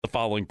The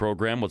following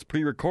program was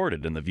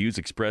pre-recorded and the views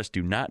expressed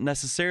do not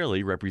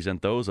necessarily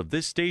represent those of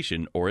this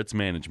station or its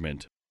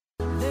management.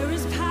 There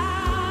is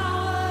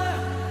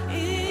power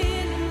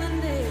in the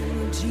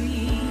name of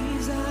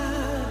Jesus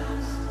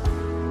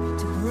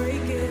to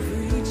break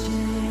every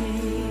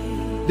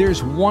chain.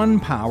 There's one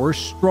power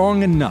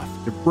strong enough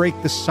to break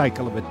the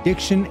cycle of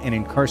addiction and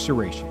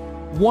incarceration.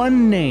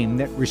 One name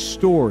that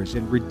restores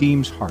and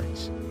redeems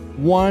hearts.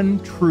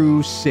 One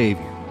true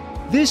Savior.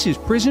 This is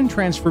Prison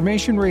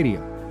Transformation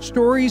Radio.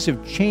 Stories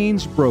of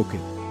chains broken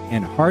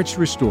and hearts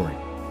restored.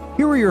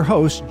 Here are your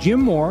hosts,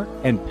 Jim Moore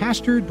and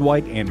Pastor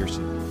Dwight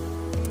Anderson.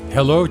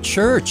 Hello,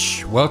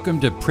 church. Welcome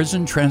to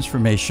Prison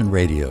Transformation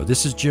Radio.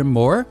 This is Jim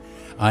Moore.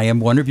 I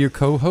am one of your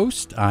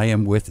co-hosts. I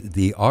am with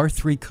the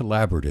R3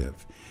 Collaborative,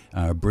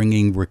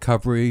 bringing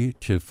recovery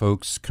to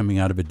folks coming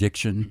out of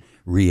addiction,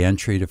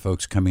 re-entry to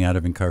folks coming out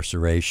of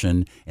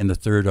incarceration, and the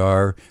third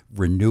R,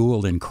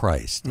 renewal in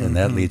Christ. And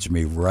that leads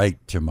me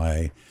right to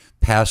my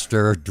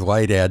Pastor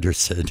Dwight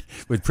Anderson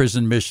with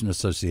Prison Mission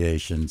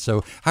Association.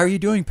 So how are you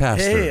doing,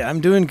 Pastor? Hey,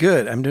 I'm doing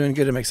good.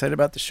 I'm excited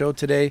about the show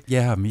today.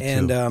 Yeah, me too.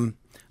 And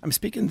I'm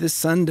speaking this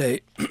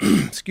Sunday,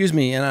 excuse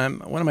me,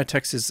 and one of my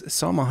texts is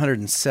Psalm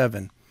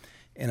 107.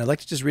 And I'd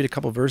like to just read a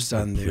couple verses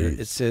on there. Please.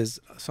 It says,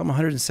 Psalm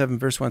 107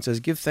 verse 1 says,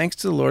 "Give thanks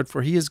to the Lord,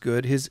 for he is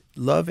good. His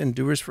love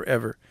endures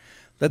forever.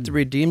 Let the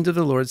redeemed of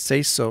the Lord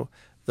say so,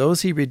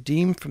 those he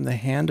redeemed from the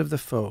hand of the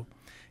foe."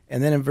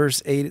 And then in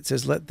verse 8 it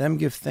says, "Let them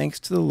give thanks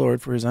to the Lord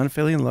for his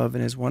unfailing love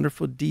and his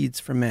wonderful deeds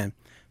for men.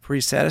 For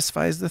he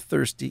satisfies the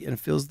thirsty and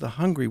fills the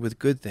hungry with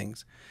good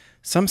things.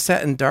 Some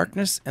sat in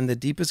darkness and the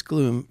deepest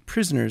gloom,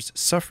 prisoners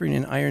suffering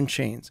in iron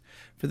chains.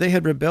 For they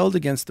had rebelled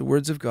against the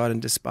words of God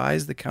and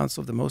despised the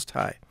counsel of the Most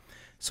High.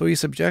 So he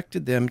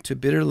subjected them to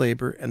bitter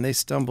labor, and they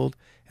stumbled,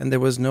 and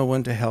there was no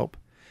one to help.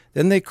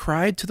 Then they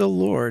cried to the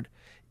Lord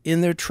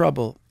in their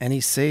trouble, and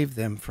he saved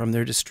them from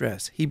their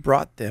distress. He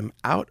brought them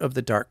out of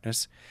the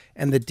darkness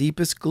and the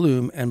deepest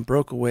gloom and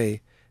broke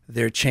away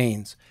their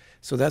chains."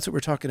 So that's what we're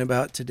talking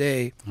about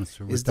today,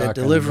 is that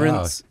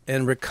deliverance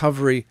and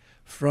recovery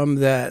from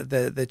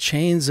the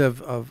chains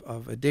of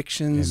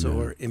addictions. Amen.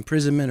 Or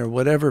imprisonment or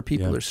whatever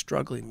people are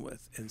struggling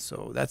with. And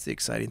so that's the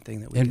exciting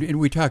thing that we do. And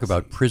we talk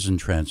about prison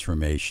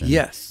transformation.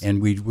 Yes.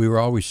 And we were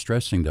always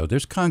stressing, though,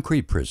 there's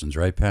concrete prisons,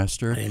 right,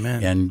 Pastor?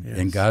 Amen.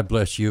 And God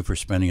bless you for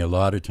spending a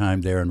lot of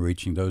time there and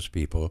reaching those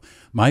people.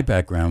 My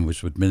background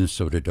was with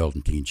Minnesota Adult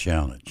and Teen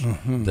Challenge.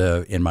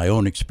 Mm-hmm. In my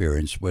own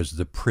experience, was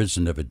the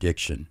prison of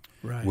addiction.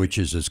 Right. Which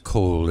is as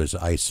cold, as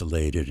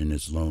isolated, and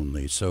as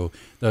lonely. So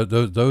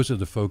those are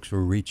the folks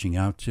we're reaching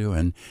out to,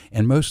 and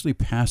mostly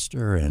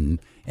pastor and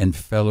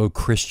fellow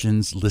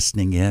Christians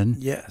listening in.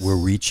 Yes. We're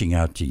reaching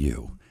out to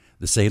you.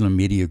 The Salem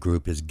Media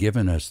Group has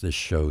given us this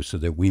show so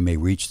that we may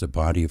reach the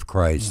body of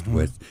Christ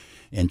with,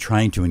 and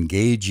trying to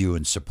engage you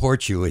and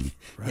support you in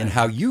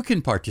how you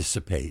can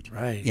participate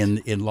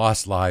in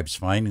lost lives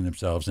finding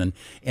themselves.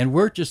 And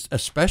we're just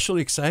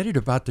especially excited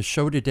about the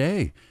show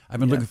today. I've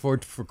been looking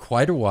forward to for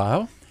quite a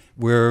while.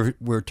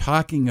 We're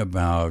talking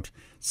about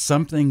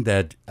something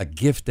a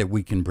gift that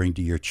we can bring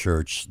to your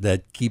church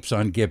that keeps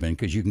on giving,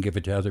 because you can give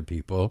it to other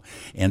people.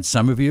 And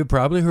some of you have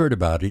probably heard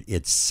about it.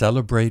 It's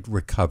Celebrate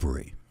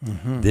Recovery.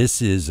 Mm-hmm. This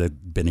has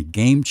been a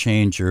game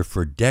changer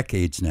for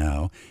decades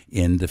now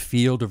in the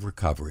field of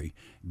recovery,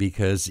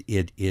 because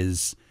it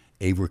is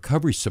a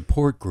recovery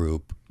support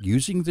group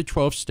using the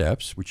 12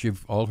 steps, which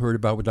you've all heard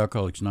about with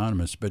Alcoholics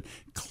Anonymous, but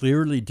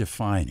clearly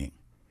defining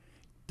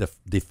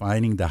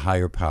the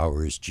higher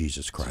power is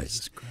Jesus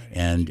Christ.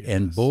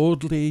 And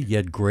boldly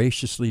yet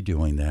graciously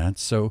doing that.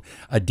 So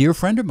a dear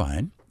friend of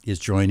mine is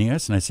joining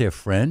us, and I say a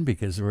friend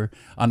because we're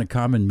on a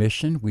common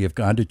mission. We have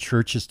gone to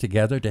churches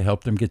together to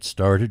help them get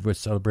started with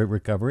Celebrate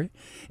Recovery,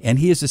 and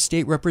he is a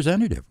state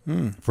representative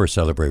for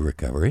Celebrate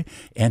Recovery,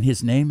 and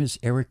his name is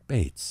Eric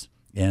Bates.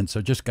 And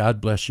so just God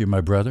bless you,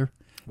 my brother.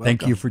 Welcome.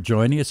 Thank you for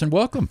joining us, and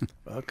welcome.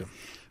 Welcome.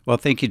 Well,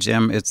 thank you,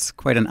 Jim. It's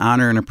quite an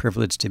honor and a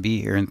privilege to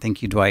be here. And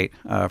thank you, Dwight,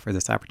 for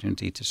this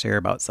opportunity to share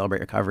about Celebrate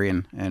Recovery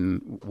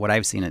and what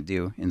I've seen it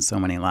do in so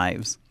many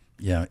lives.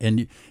 Yeah,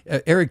 and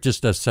Eric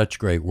just does such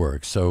great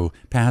work. So,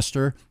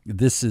 Pastor,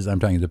 I'm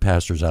talking to the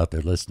pastors out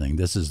there listening,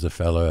 this is the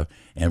fellow,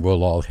 and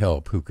we'll all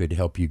help, who could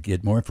help you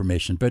get more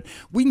information. But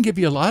we can give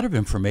you a lot of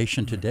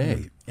information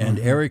today. And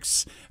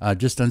Eric's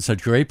just done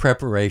such great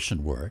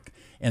preparation work.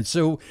 And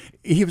so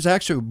he was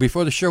actually,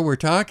 before the show, we're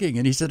talking,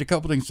 and he said a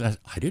couple things. I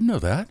didn't know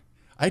that.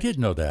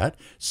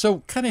 So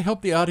kind of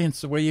help the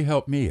audience the way you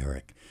helped me,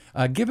 Eric.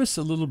 Give us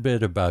a little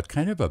bit about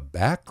kind of a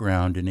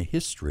background and a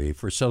history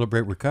for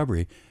Celebrate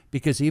Recovery,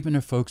 because even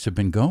if folks have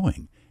been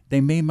going,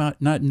 they may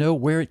not know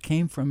where it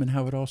came from and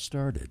how it all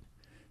started.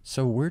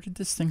 So where did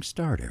this thing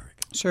start,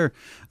 Eric? Sure.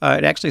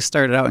 It actually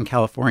started out in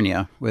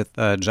California with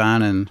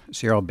John and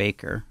Cheryl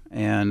Baker,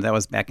 and that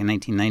was back in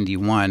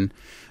 1991.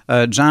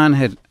 John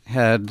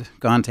had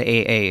gone to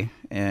AA,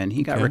 and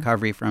he got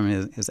recovery from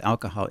his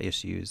alcohol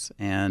issues.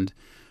 And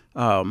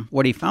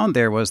what he found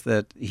there was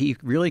that he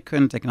really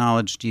couldn't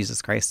acknowledge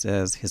Jesus Christ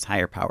as his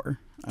higher power.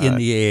 In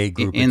the AA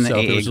group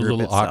itself, it was a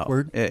little itself.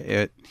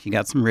 awkward. He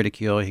got some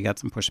ridicule. He got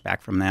some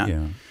pushback from that.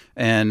 Yeah.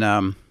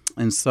 And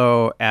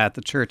so at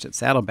the church at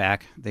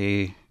Saddleback,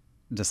 they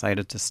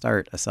decided to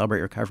start a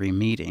Celebrate Recovery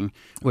meeting,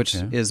 which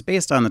is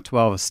based on the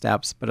 12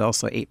 steps, but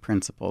also 8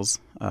 principles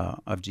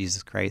of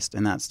Jesus Christ.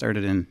 And that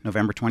started in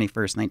November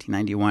 21st,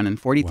 1991, and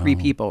 43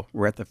 people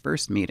were at the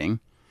first meeting.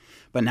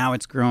 But now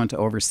it's grown to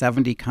over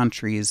 70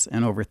 countries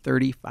and over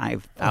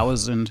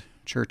 35,000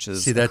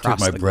 churches. See, that took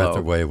across my the breath globe.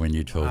 away when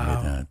you told me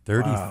that.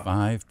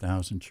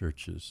 35,000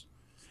 churches.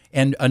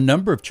 And a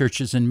number of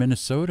churches in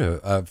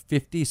Minnesota,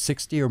 50,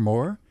 60 or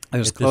more?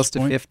 There's at close this to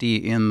point? 50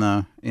 in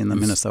the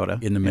Minnesota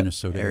In the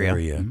Minnesota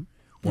area.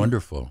 Mm-hmm.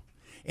 Wonderful.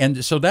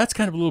 And so that's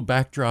kind of a little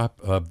backdrop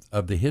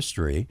of the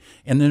history.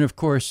 And then, of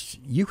course,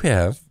 you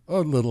have a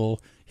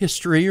little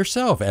history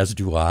yourself, as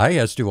do I,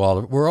 as do all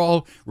of we're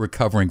all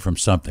recovering from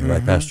something,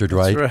 right, Pastor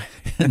Dwight? right.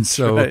 And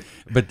so, right.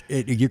 but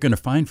you're going to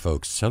find,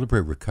 folks,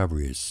 Celebrate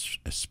Recovery is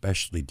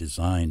especially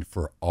designed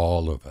for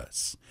all of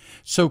us.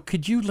 So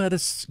could you let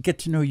us get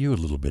to know you a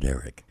little bit,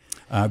 Eric?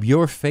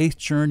 Your faith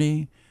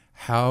journey,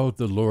 how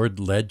the Lord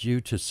led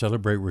you to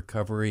Celebrate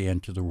Recovery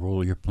and to the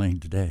role you're playing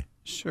today.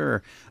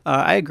 Sure.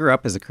 I grew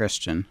up as a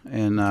Christian,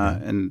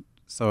 and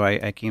so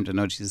I came to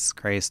know Jesus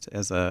Christ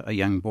as a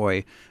young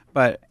boy.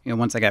 But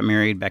once I got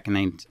married back in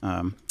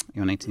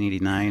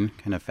 1989,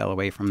 kind of fell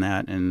away from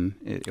that, and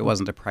it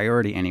wasn't a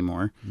priority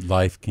anymore.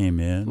 Life came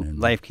in. And,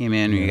 Life came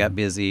in. We got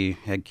busy,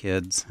 had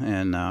kids,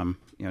 and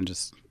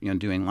just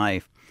doing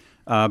life.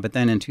 But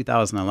then in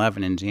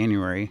 2011, in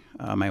January,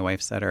 my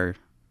wife said our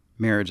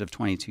marriage of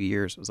 22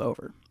 years was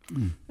over,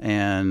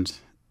 and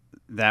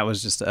that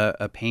was just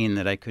a pain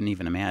that I couldn't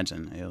even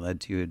imagine. It led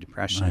to a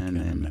depression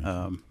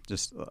and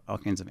just all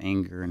kinds of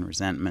anger and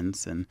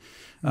resentments. And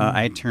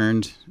I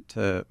turned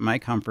to, my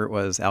comfort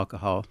was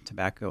alcohol,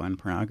 tobacco, and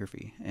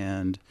pornography.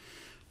 And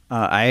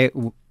I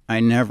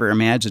never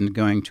imagined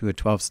going to a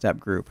 12-step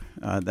group.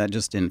 That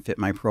just didn't fit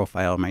my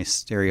profile, my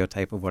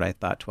stereotype of what I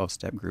thought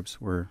 12-step groups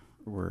were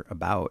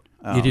about.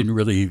 You didn't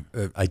really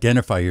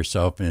identify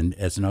yourself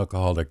as an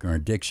alcoholic or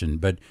addiction,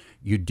 but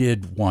you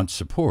did want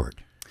support.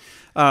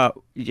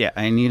 Yeah,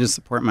 I needed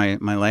support. My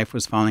life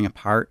was falling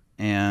apart,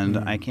 and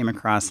I came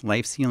across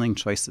Life's Healing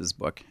Choices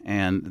book,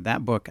 and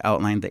that book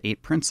outlined the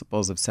 8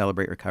 principles of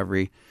Celebrate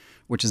Recovery,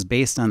 which is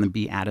based on the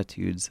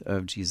Beatitudes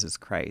of Jesus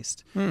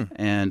Christ.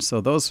 And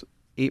so those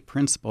 8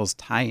 principles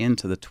tie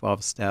into the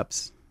 12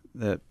 steps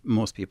that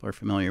most people are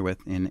familiar with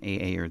in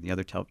AA or the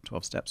other 12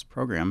 steps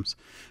programs,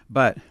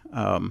 but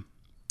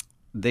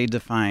they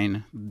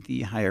define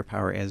the higher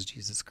power as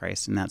Jesus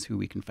Christ, and that's who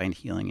we can find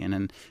healing in.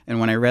 And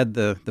when I read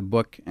the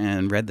book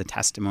and read the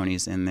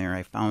testimonies in there,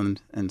 I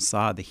found and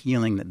saw the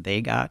healing that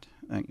they got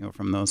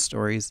from those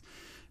stories,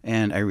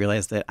 and I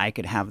realized that I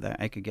could have that.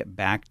 I could get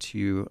back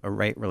to a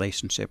right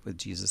relationship with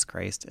Jesus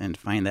Christ and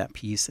find that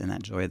peace and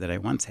that joy that I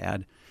once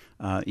had,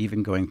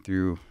 even going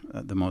through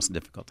the most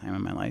difficult time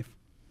in my life.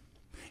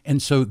 And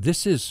so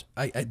this is,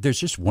 there's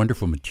just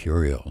wonderful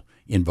material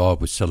involved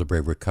with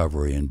Celebrate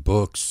Recovery and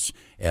books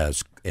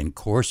and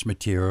course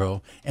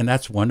material, and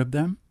that's one of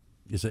them.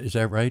 Is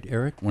that right,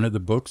 Eric? One of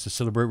the books, the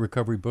Celebrate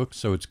Recovery book.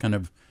 So it's kind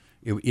of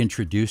it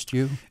introduced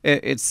you.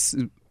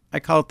 I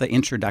call it the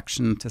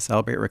introduction to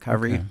Celebrate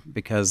Recovery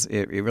because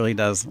it really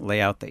does lay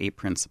out the 8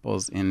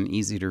 principles in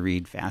easy to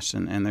read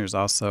fashion. And there's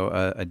also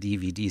a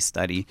DVD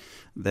study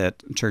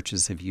that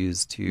churches have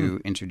used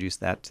to introduce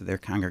that to their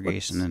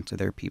congregation and to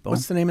their people.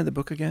 What's the name of the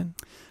book again?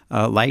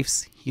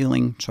 Life's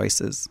Healing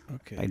Choices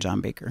by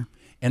John Baker.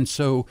 And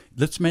so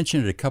let's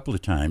mention it a couple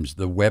of times,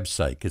 the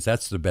website, because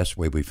that's the best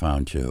way we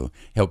found to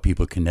help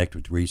people connect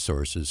with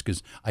resources,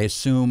 because I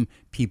assume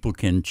people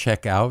can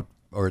check out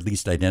or at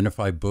least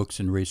identify books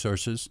and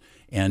resources.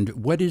 And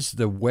what is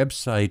the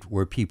website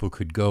where people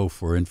could go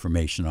for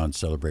information on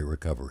Celebrate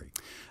Recovery?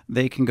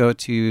 They can go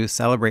to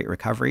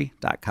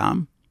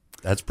celebraterecovery.com.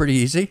 That's pretty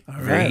easy.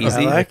 Very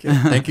easy. I like it.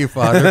 Thank you,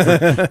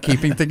 Father, for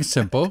keeping things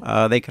simple.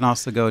 They can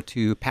also go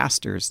to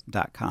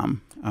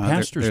pastors.com.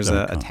 There's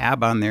a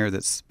tab on there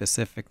that's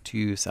specific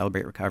to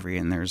Celebrate Recovery,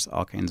 and there's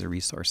all kinds of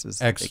resources.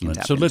 Excellent.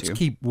 That they So can let's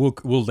into.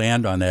 we'll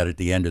land on that at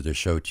the end of the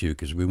show too,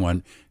 because we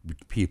want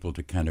people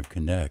to kind of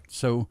connect.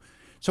 So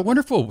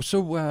wonderful.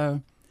 So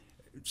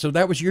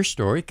that was your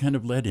story, kind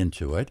of led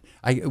into it.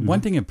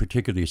 One thing in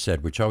particular you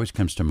said, which always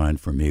comes to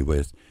mind for me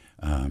with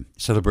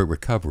Celebrate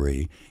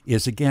Recovery,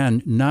 is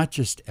again not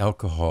just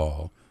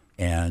alcohol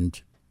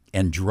and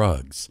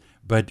drugs,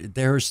 but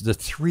there's the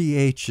 3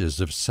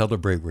 H's of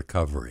Celebrate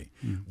Recovery,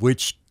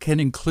 which can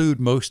include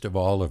most of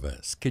all of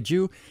us. Could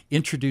you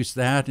introduce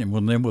that,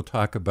 and then we'll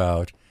talk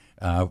about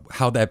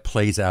how that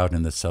plays out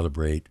in the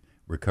Celebrate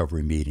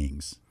Recovery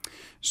meetings?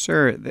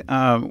 Sure.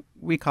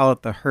 We call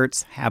it the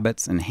hurts,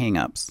 habits, and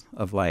hang-ups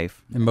of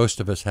life. And most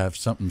of us have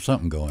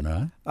something going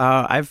on.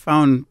 I've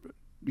found,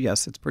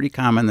 yes, it's pretty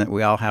common that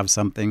we all have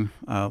something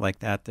like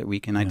that we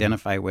can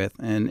identify with.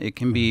 And it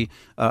can be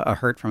a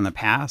hurt from the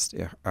past,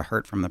 a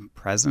hurt from the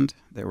present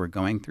that we're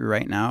going through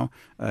right now.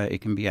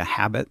 It can be a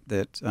habit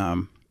that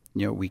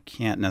we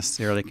can't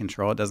necessarily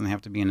control. It doesn't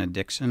have to be an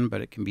addiction,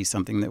 but it can be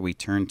something that we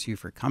turn to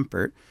for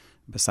comfort.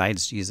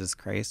 besides Jesus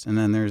Christ. And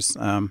then there's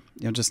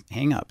just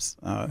hang-ups,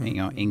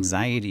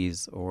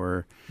 anxieties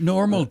or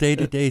normal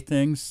day-to-day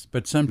things,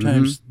 but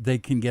sometimes they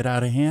can get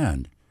out of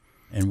hand,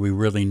 and we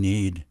really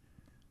need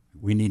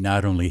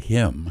not only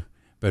him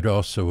but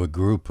also a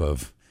group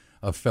of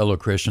fellow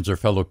Christians or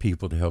fellow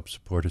people to help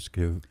support us.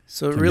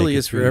 So it really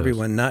is for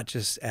everyone, not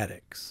just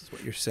addicts, is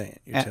what you're saying.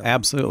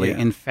 Absolutely. Yeah.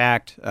 In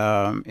fact,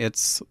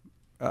 it's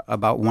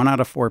about 1 out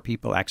of 4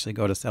 people actually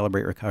go to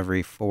Celebrate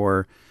Recovery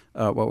for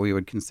what we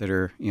would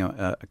consider,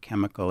 a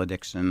chemical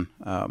addiction,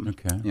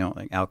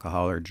 like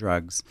alcohol or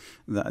drugs.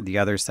 The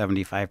other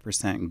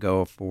 75%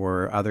 go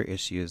for other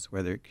issues,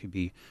 whether it could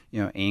be,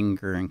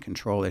 anger and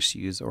control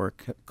issues or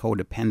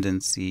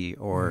codependency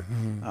or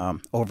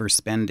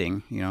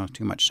overspending,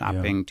 too much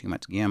shopping, too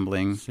much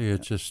gambling. See,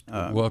 it's just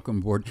welcome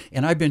aboard.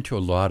 And I've been to a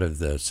lot of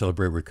the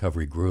Celebrate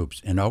Recovery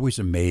groups and always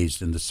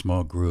amazed in the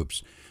small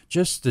groups,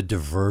 just the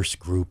diverse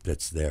group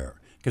that's there.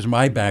 Because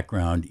my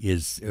background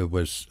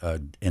was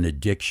an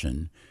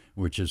addiction,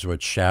 which is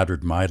what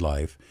shattered my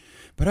life.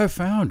 But I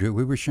found,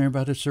 we were sharing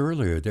about this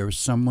earlier, there was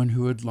someone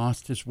who had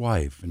lost his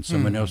wife and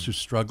someone else who's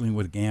struggling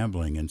with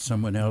gambling and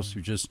someone else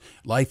who just,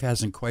 life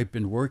hasn't quite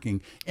been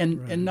working.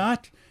 And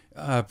not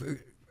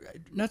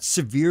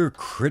severe,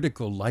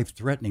 critical,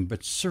 life-threatening,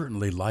 but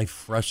certainly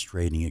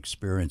life-frustrating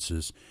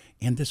experiences.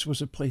 And this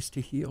was a place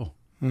to heal.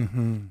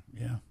 Mm-hmm.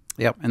 Yeah.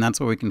 Yep, and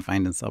that's what we can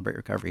find in Celebrate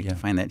Recovery, to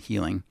find that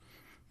healing.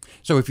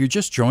 So if you're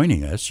just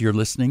joining us, you're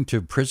listening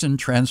to Prison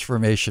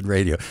Transformation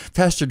Radio.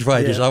 Pastor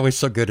Dwight is always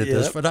so good at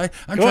this, but I'm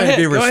trying to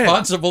be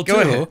responsible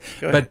too.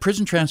 But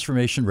Prison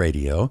Transformation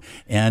Radio,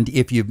 and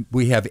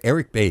we have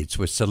Eric Bates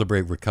with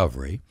Celebrate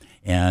Recovery,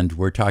 and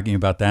we're talking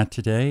about that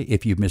today.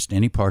 If you've missed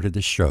any part of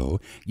the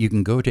show, you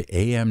can go to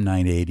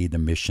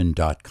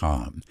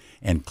am980themission.com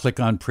and click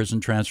on Prison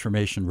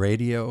Transformation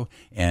Radio,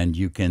 and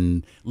you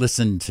can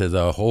listen to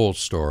the whole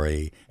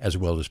story as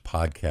well as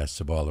podcasts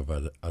of all of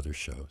other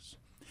shows.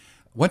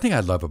 One thing I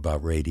love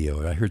about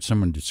radio, I heard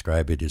someone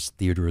describe it as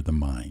theater of the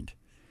mind.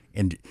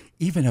 And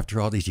even after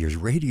all these years,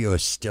 radio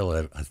is still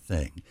a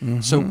thing.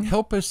 Mm-hmm. So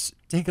help us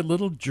take a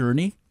little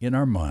journey in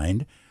our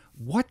mind.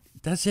 What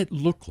does it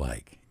look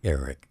like,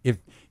 Eric?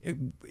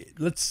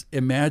 Let's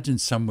imagine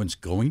someone's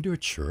going to a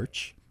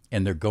church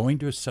and they're going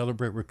to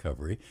Celebrate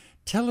Recovery.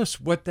 Tell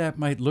us what that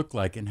might look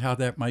like and how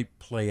that might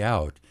play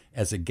out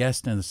as a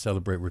guest in the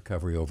Celebrate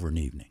Recovery over an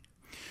evening.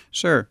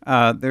 Sure.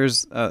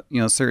 There's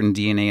certain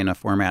DNA in a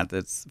format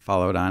that's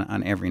followed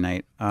on every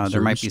night.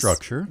 There might be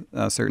structure.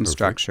 Certain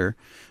structure.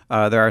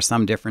 There are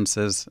some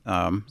differences.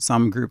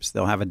 Some groups,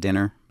 they'll have a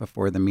dinner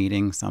before the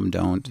meeting. Some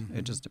don't. Mm-hmm.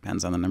 It just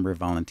depends on the number of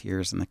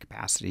volunteers and the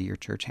capacity your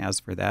church has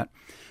for that.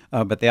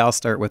 But they all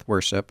start with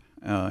worship,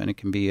 and it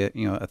can be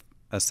a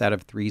set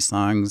of 3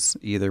 songs,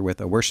 either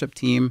with a worship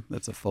team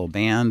that's a full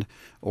band,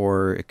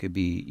 or it could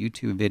be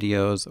YouTube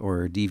videos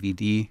or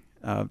DVD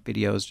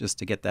videos, just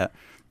to get that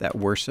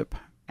worship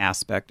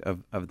aspect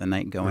of the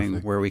night going.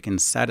 Perfect. Where we can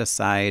set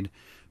aside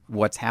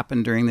what's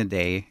happened during the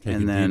day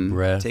and then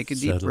take a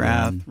deep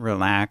breath,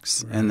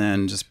 relax, and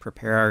then just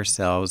prepare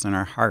ourselves and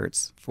our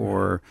hearts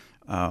for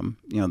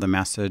the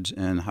message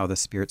and how the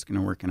Spirit's going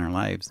to work in our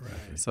lives.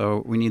 Right.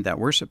 So we need that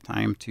worship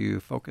time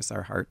to focus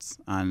our hearts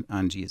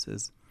on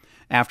Jesus.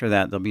 After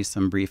that, there'll be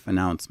some brief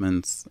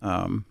announcements,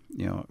 a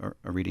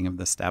reading of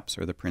the steps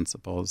or the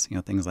principles,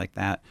 things like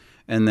that.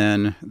 And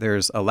then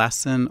there's a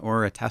lesson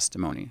or a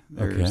testimony.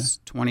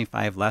 There's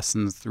 25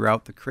 lessons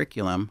throughout the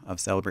curriculum of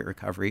Celebrate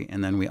Recovery,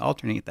 and then we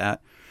alternate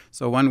that.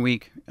 So one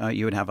week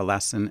you would have a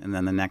lesson, and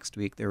then the next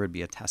week there would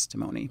be a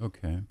testimony.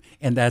 Okay.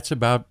 And that's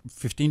about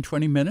 15,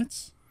 20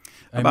 minutes?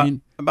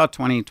 About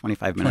 20,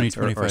 25 minutes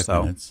 25 or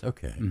so. Minutes.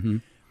 Okay. Mm-hmm.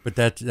 But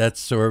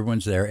that's so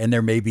everyone's there. And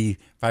there may be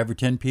 5 or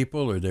 10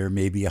 people, or there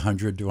may be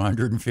 100 to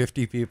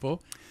 150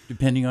 people,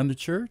 depending on the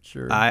church?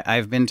 Or?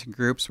 I've been to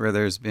groups where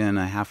there's been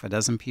a half a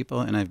dozen people,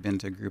 and I've been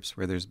to groups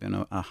where there's been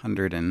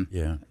 100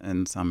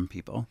 and some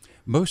people.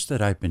 Most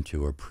that I've been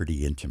to are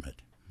pretty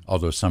intimate,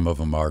 although some of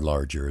them are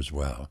larger as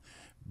well,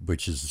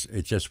 it's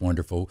just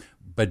wonderful.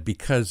 But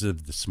because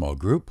of the small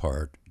group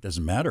part, it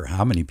doesn't matter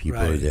how many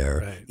people are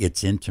there,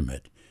 it's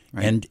intimate.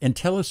 Right. And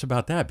tell us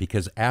about that,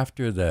 because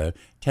after the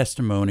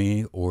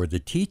testimony or the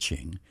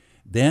teaching,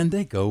 then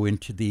they go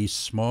into these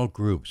small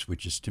groups,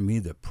 which is to me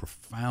the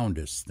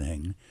profoundest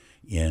thing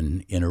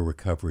in a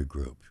recovery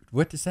group.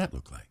 What does that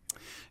look like?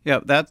 Yeah,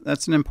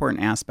 that's an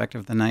important aspect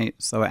of the night.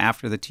 So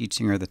after the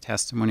teaching or the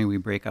testimony, we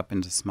break up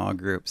into small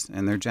groups,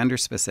 and they're gender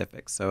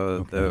specific.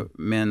 So the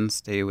men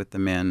stay with the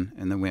men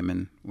and the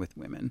women with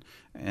women.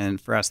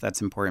 And for us,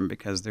 that's important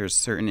because there's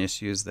certain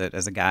issues that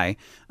as a guy,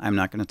 I'm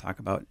not going to talk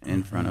about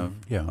in front of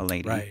a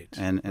lady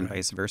and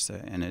vice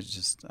versa. And it's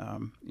just,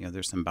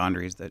 there's some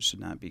boundaries that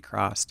should not be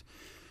crossed.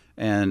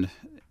 And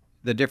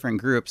the different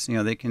groups,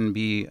 they can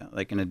be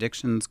like an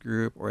addictions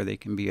group, or they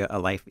can be a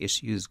life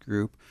issues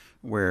group,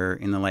 where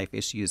in the life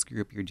issues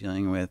group you're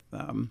dealing with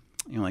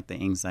like the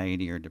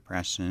anxiety or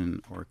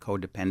depression or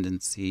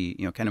codependency,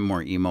 kind of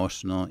more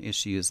emotional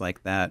issues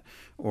like that,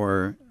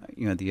 or,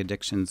 the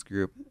addictions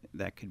group,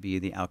 that could be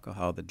the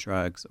alcohol, the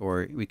drugs,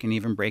 or we can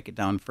even break it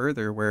down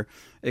further where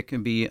it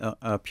could be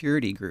a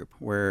purity group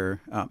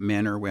where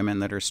men or women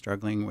that are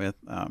struggling with,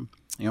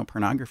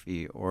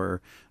 pornography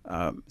or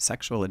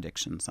sexual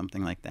addiction,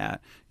 something like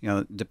that.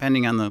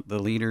 Depending on the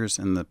leaders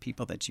and the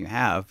people that you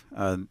have,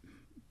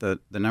 the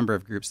number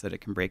of groups that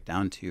it can break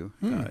down to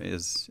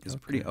is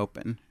pretty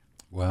open.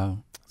 Wow.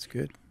 That's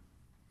good.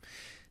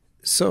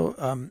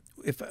 So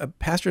if a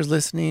pastor is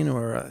listening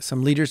or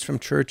some leaders from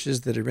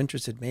churches that are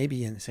interested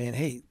maybe in saying,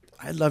 hey,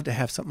 I'd love to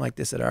have something like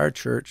this at our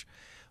church,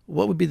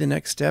 what would be the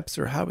next steps,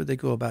 or how would they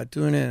go about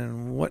doing it,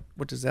 and what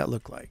does that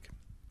look like?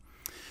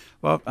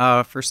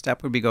 Well, first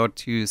step would be go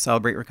to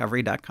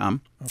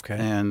celebraterecovery.com. Okay.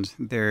 And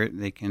there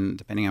they can,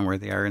 depending on where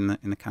they are in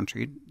the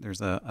country, there's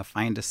a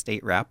Find a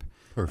State rep.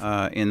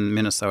 Perfect. In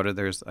Minnesota,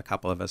 there's a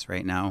couple of us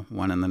right now,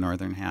 one in the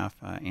northern half,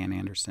 Ann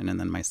Anderson, and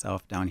then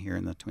myself down here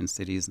in the Twin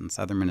Cities in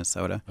southern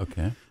Minnesota.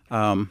 Okay.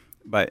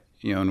 But,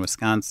 in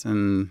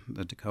Wisconsin,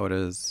 the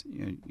Dakotas,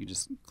 you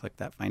just click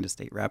that Find a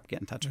State rep, get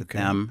in touch with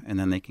them, and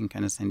then they can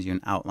kind of send you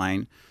an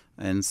outline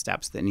and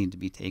steps that need to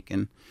be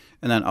taken.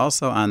 And then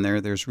also on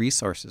there's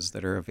resources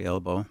that are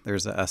available.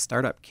 There's a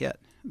startup kit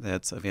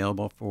that's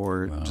available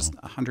for just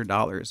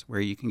 $100,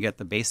 where you can get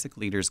the basic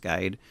leader's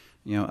guide,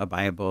 a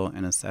Bible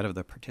and a set of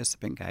the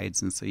participant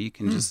guides. And so you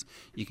can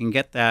you can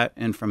get that,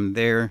 and from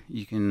there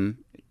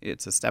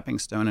it's a stepping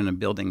stone and a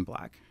building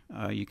block.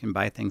 You can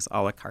buy things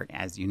a la carte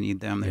as you need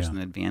them. There's an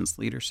advanced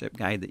leadership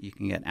guide that you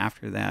can get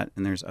after that,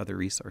 and there's other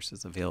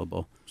resources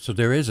available. So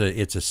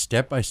it's a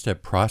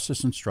step-by-step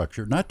process and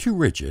structure, not too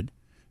rigid.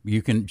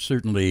 You can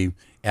certainly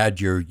add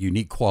your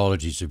unique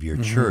qualities of your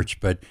church,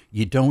 but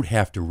you don't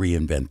have to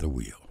reinvent the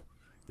wheel.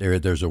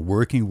 There's a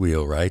working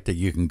wheel, right, that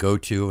you can go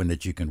to and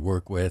that you can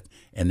work with,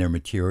 and their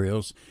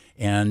materials.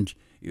 And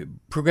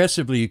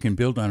progressively you can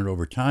build on it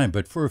over time.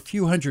 But for a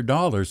few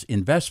 $100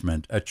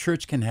 investment, a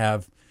church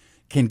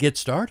can get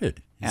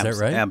started. Is that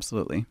right?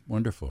 Absolutely.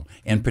 Wonderful.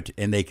 And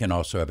they can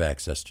also have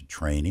access to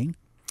training.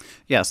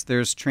 Yes,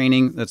 there's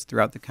training that's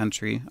throughout the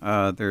country.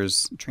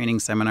 There's training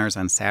seminars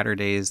on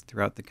Saturdays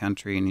throughout the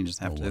country, and you just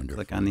have to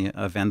click on the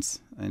events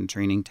and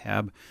training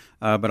tab.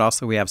 But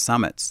also we have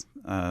summits.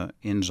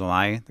 In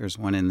July, there's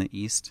one in the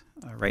East.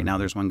 Right now,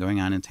 there's one going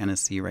on in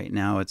Tennessee right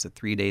now. It's a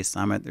 3-day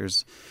summit.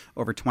 There's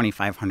over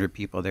 2,500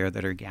 people there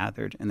that are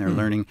gathered, and they're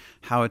learning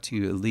how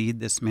to lead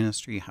this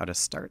ministry, how to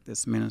start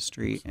this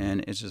ministry,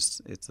 and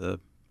it's a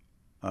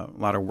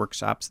lot of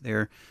workshops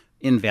there.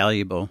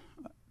 Invaluable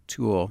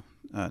tool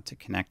to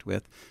connect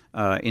with.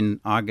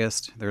 In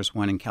August, there's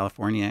one in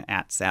California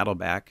at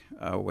Saddleback,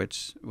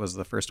 which was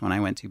the first one I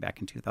went to back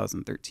in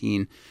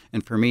 2013.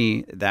 And for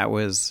me, that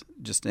was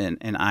just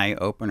an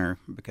eye-opener,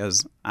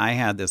 because I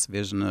had this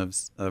vision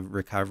of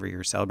recovery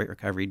or Celebrate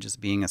Recovery just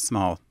being a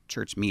small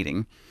church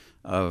meeting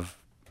of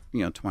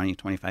 20,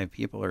 25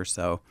 people or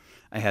so.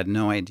 I had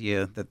no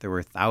idea that there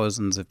were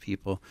thousands of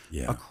people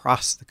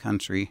across the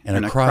country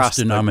and across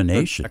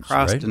denominations,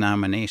 across right?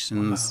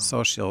 denominations,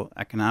 social,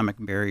 economic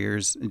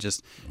barriers.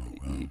 Just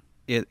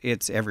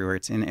it's everywhere.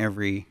 It's in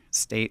every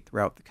state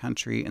throughout the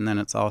country, and then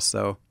it's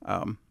also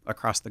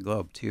across the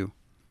globe too.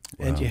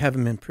 Wow. And you have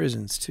them in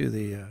prisons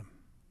too.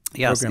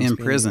 Yes, in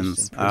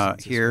prisons.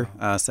 Here,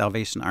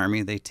 Salvation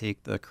Army, they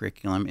take the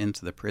curriculum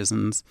into the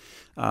prisons.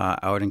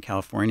 Out in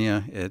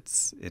California,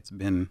 it's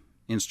been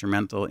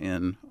instrumental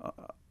in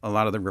a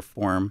lot of the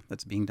reform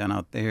that's being done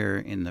out there.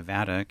 In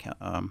Nevada,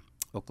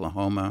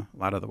 Oklahoma, a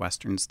lot of the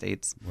western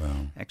states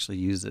actually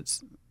use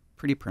it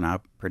pretty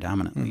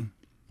predominantly.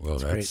 Well,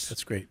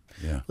 that's great.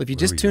 Yeah. Well, if you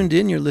just tuned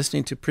in, you're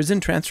listening to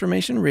Prison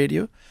Transformation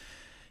Radio,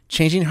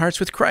 Changing Hearts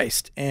with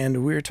Christ.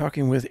 And we're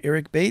talking with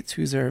Eric Bates,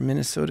 who's our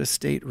Minnesota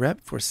State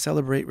rep for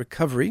Celebrate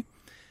Recovery.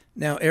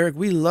 Now, Eric,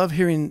 we love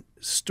hearing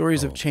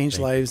stories of changed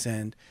lives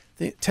and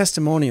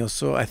testimonials.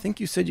 So I think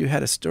you said you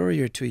had a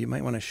story or two you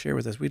might want to share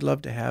with us. We'd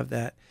love to have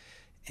that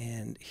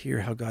and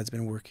hear how God's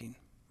been working.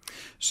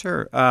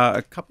 Sure.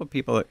 A couple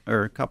people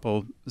or a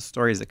couple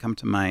stories that come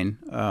to mind.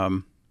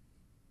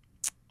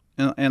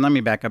 And let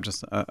me back up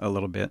just a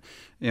little bit.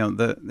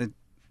 The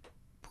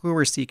who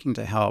we're seeking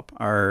to help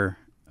are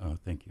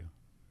thank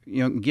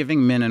you.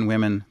 Giving men and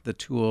women the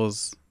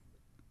tools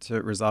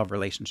to resolve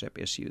relationship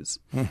issues.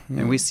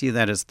 And we see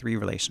that as 3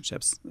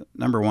 relationships.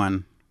 Number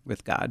 1,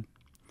 with God.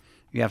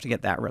 You have to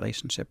get that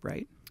relationship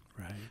right.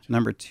 Right.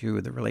 Number 2,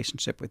 the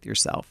relationship with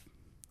yourself.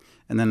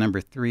 And then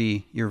number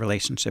 3, your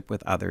relationship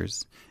with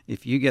others.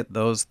 If you get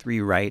those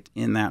 3 right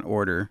in that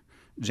order,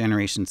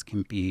 generations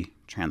can be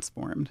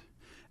transformed.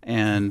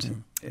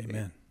 And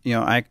Amen.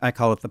 I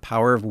call it the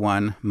power of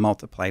one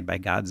multiplied by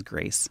God's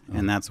grace.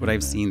 And that's what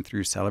I've seen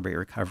through Celebrate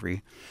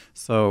Recovery.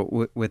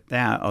 So with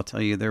that, I'll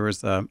tell you, there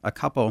was a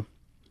couple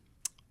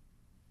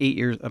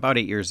about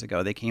 8 years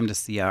ago. They came to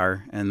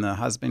CR, and the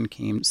husband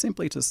came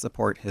simply to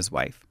support his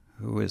wife,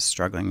 who is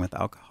struggling with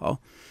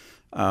alcohol.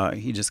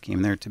 He just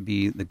came there to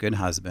be the good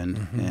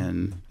husband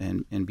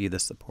and be the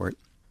support.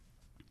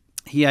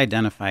 he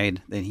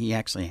identified that he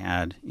actually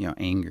had,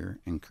 anger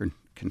and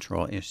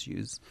control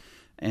issues,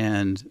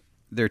 and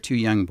their 2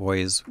 young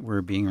boys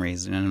were being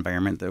raised in an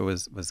environment that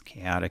was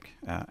chaotic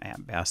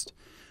at best,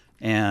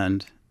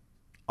 and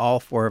all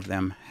 4 of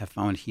them have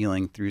found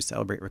healing through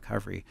Celebrate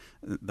Recovery.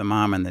 The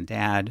mom and the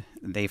dad,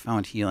 they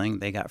found healing.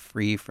 They got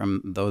free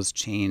from those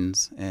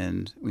chains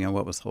and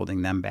what was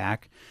holding them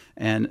back.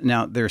 And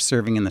now they're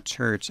serving in the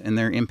church, and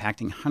they're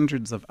impacting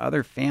hundreds of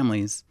other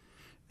families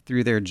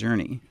through their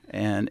journey.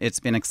 And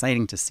it's been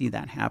exciting to see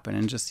that happen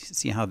and just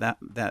see how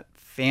that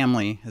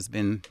family has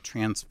been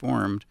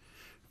transformed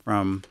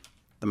from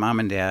the mom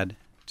and dad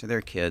to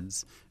their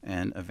kids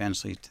and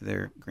eventually to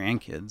their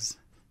grandkids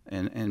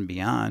and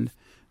beyond.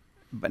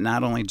 But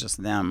not only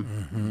just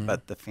them,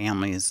 but the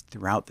families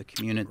throughout the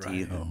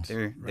community.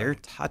 Right. They're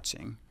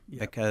touching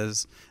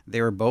because they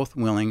were both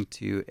willing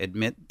to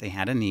admit they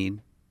had a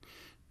need.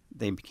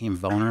 They became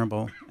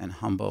vulnerable and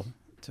humble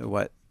to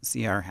what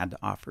CR had to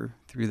offer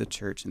through the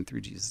church and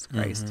through Jesus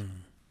Christ.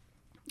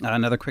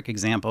 Another quick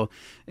example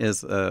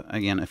is,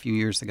 again, a few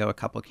years ago, a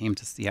couple came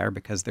to CR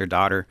because their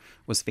daughter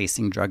was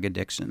facing drug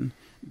addiction.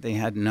 They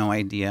had no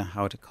idea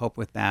how to cope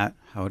with that,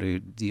 how to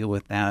deal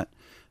with that.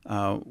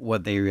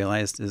 What they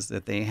realized is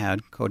that they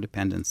had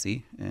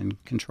codependency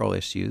and control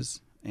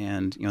issues,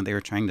 and they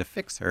were trying to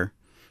fix her,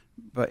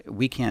 but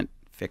we can't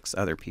fix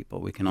other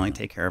people. We can only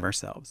take care of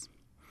ourselves.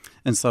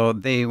 And so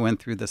they went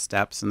through the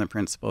steps and the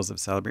principles of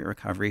Celebrate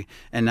Recovery,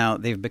 and now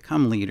they've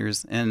become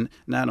leaders. And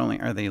not only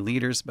are they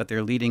leaders, but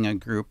they're leading a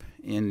group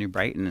in New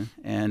Brighton,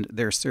 and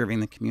they're serving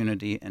the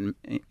community and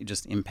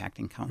just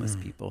impacting countless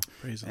people.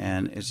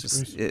 And it's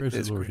just,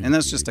 and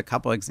that's just a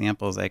couple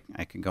examples. I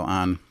could go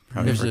on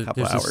probably for a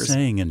couple hours. There's a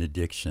saying in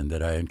addiction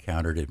that I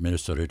encountered at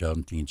Minnesota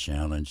Adult Teen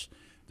Challenge.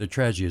 The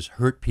tragedy is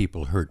hurt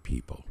people hurt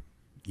people.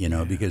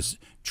 Because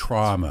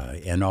trauma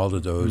and all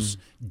of those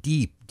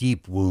deep,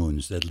 deep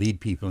wounds that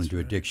lead people into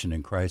addiction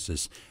and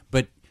crisis.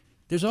 But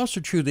there's also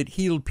true that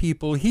healed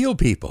people heal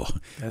people.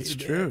 That's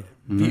true.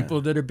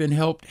 People that have been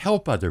helped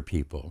help other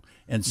people.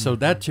 And so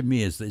that to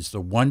me is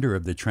the wonder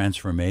of the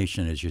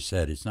transformation, as you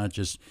said. It's not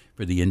just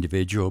for the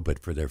individual, but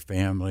for their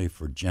family,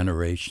 for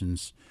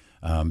generations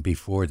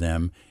before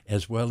them,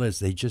 as well as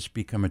they just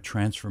become a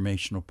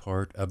transformational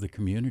part of the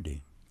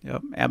community.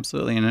 Yep,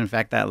 absolutely. And in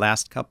fact, that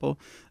last couple,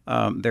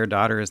 their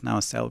daughter is now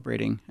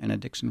celebrating an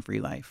addiction-free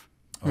life.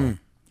 Oh,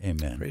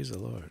 amen. Praise the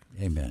Lord.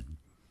 Amen.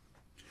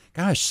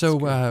 Gosh, so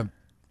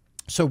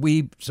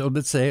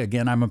let's say,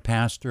 again, I'm a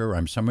pastor, or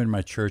I'm someone in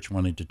my church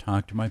wanting to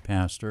talk to my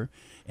pastor,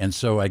 and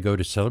so I go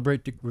to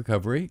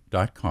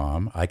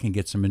celebraterecovery.com. I can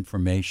get some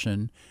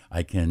information.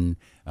 I can,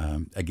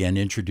 again,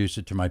 introduce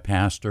it to my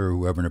pastor or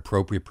whoever an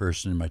appropriate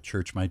person in my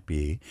church might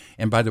be.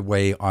 And by the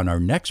way, on our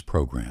next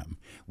program,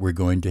 we're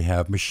going to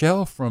have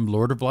Michelle from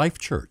Lord of Life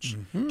Church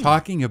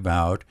talking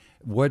about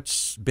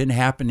what's been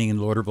happening in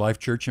Lord of Life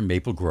Church in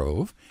Maple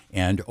Grove,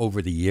 and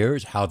over the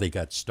years, how they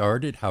got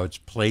started, how it's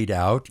played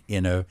out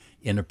in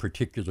a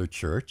particular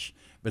church.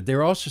 But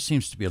there also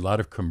seems to be a lot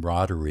of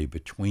camaraderie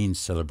between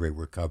Celebrate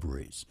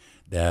Recoveries,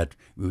 that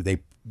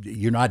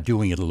you're not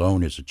doing it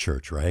alone as a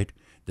church, right?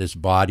 This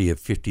body of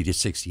 50 to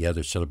 60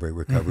 other Celebrate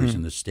Recoveries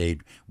in the state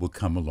will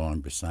come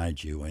along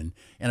beside you. And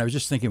I was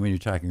just thinking when you were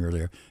talking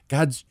earlier,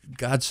 God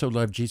so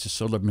loved, Jesus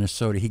so loved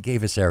Minnesota, he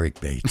gave us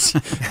Eric Bates.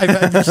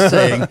 I'm just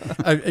saying,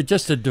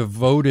 just a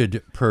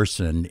devoted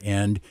person.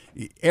 And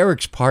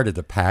Eric's part of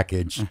the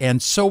package,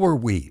 and so are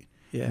we.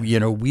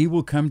 Yeah. We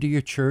will come to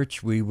your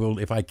church. We will,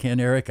 if I can,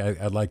 Eric,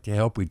 I'd like to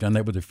help. We've done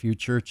that with a few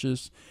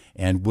churches,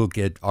 and we'll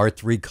get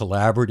R3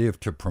 Collaborative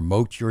to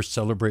promote your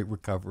Celebrate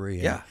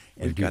Recovery. And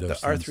we've got the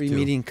R3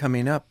 meeting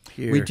coming up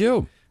here. We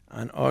do.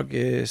 On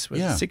August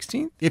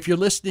 16th? If you're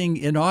listening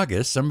in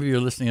August, some of you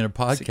are listening in a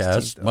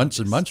podcast months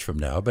and months from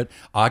now, but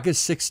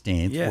August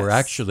 16th, we're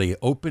actually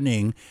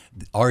opening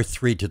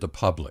R3 to the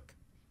public.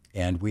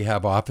 And we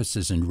have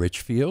offices in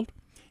Richfield.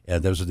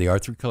 Those are the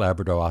R3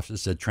 Collaborative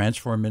offices at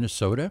Transform,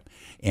 Minnesota.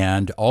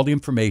 And all the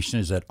information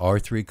is at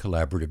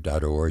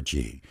r3collaborative.org.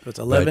 So it's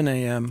 11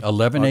 a.m.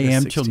 11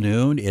 a.m. till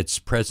noon. It's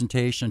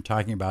presentation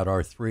talking about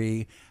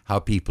R3, how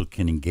people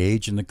can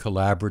engage in the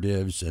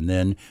collaboratives. And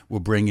then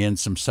we'll bring in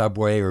some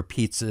Subway or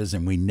pizzas,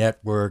 and we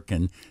network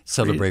and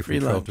celebrate free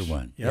from 12 lunch. to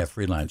 1. Yep.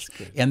 Free lunch.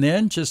 And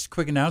then just a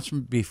quick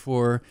announcement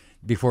before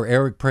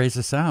Eric prays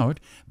us out,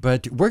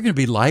 but we're going to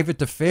be live at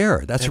the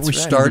fair. That's where we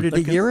started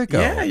a year ago.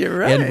 Yeah, you're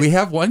right. And we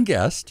have one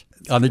guest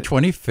on the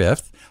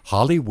 25th,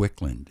 Holly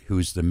Wickland,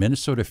 who's the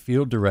Minnesota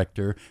Field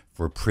Director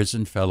for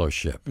Prison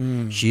Fellowship.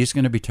 She's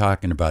going to be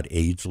talking about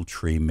Angel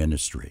Tree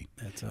Ministry.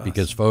 That's awesome.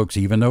 Because, folks,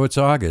 even though it's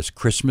August,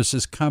 Christmas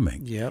is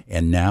coming. Yep.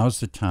 And now's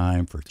the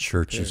time for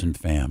churches and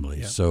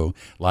families. Yep. So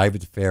live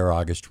at the fair,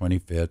 August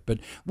 25th. But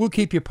we'll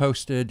keep you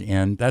posted,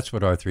 and that's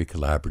what R3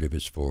 Collaborative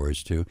is for,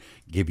 is to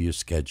give you a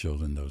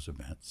schedule in those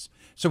events.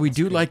 So we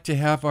do like to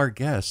have our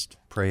guest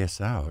pray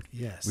us out.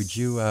 Yes. Would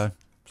you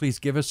please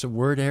give us a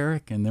word,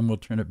 Eric, and then we'll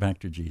turn it back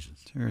to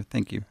Jesus. Sure,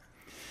 thank you.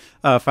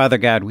 Father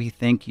God, we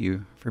thank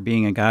you for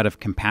being a God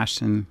of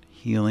compassion,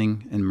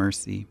 healing, and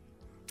mercy.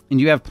 And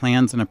you have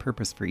plans and a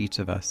purpose for each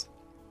of us.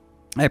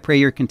 I pray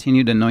your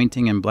continued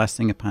anointing and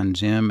blessing upon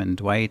Jim and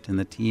Dwight and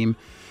the team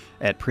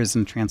at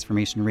Prison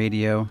Transformation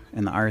Radio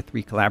and the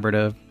R3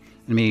 Collaborative,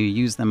 and may you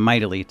use them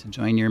mightily to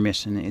join your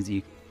mission as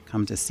you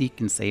come to seek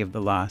and save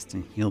the lost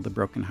and heal the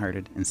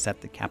brokenhearted and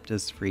set the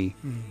captives free.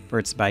 For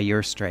it's by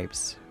your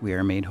stripes we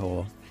are made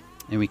whole.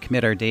 And we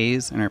commit our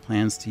days and our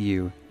plans to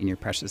you in your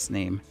precious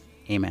name.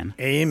 Amen.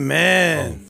 Amen.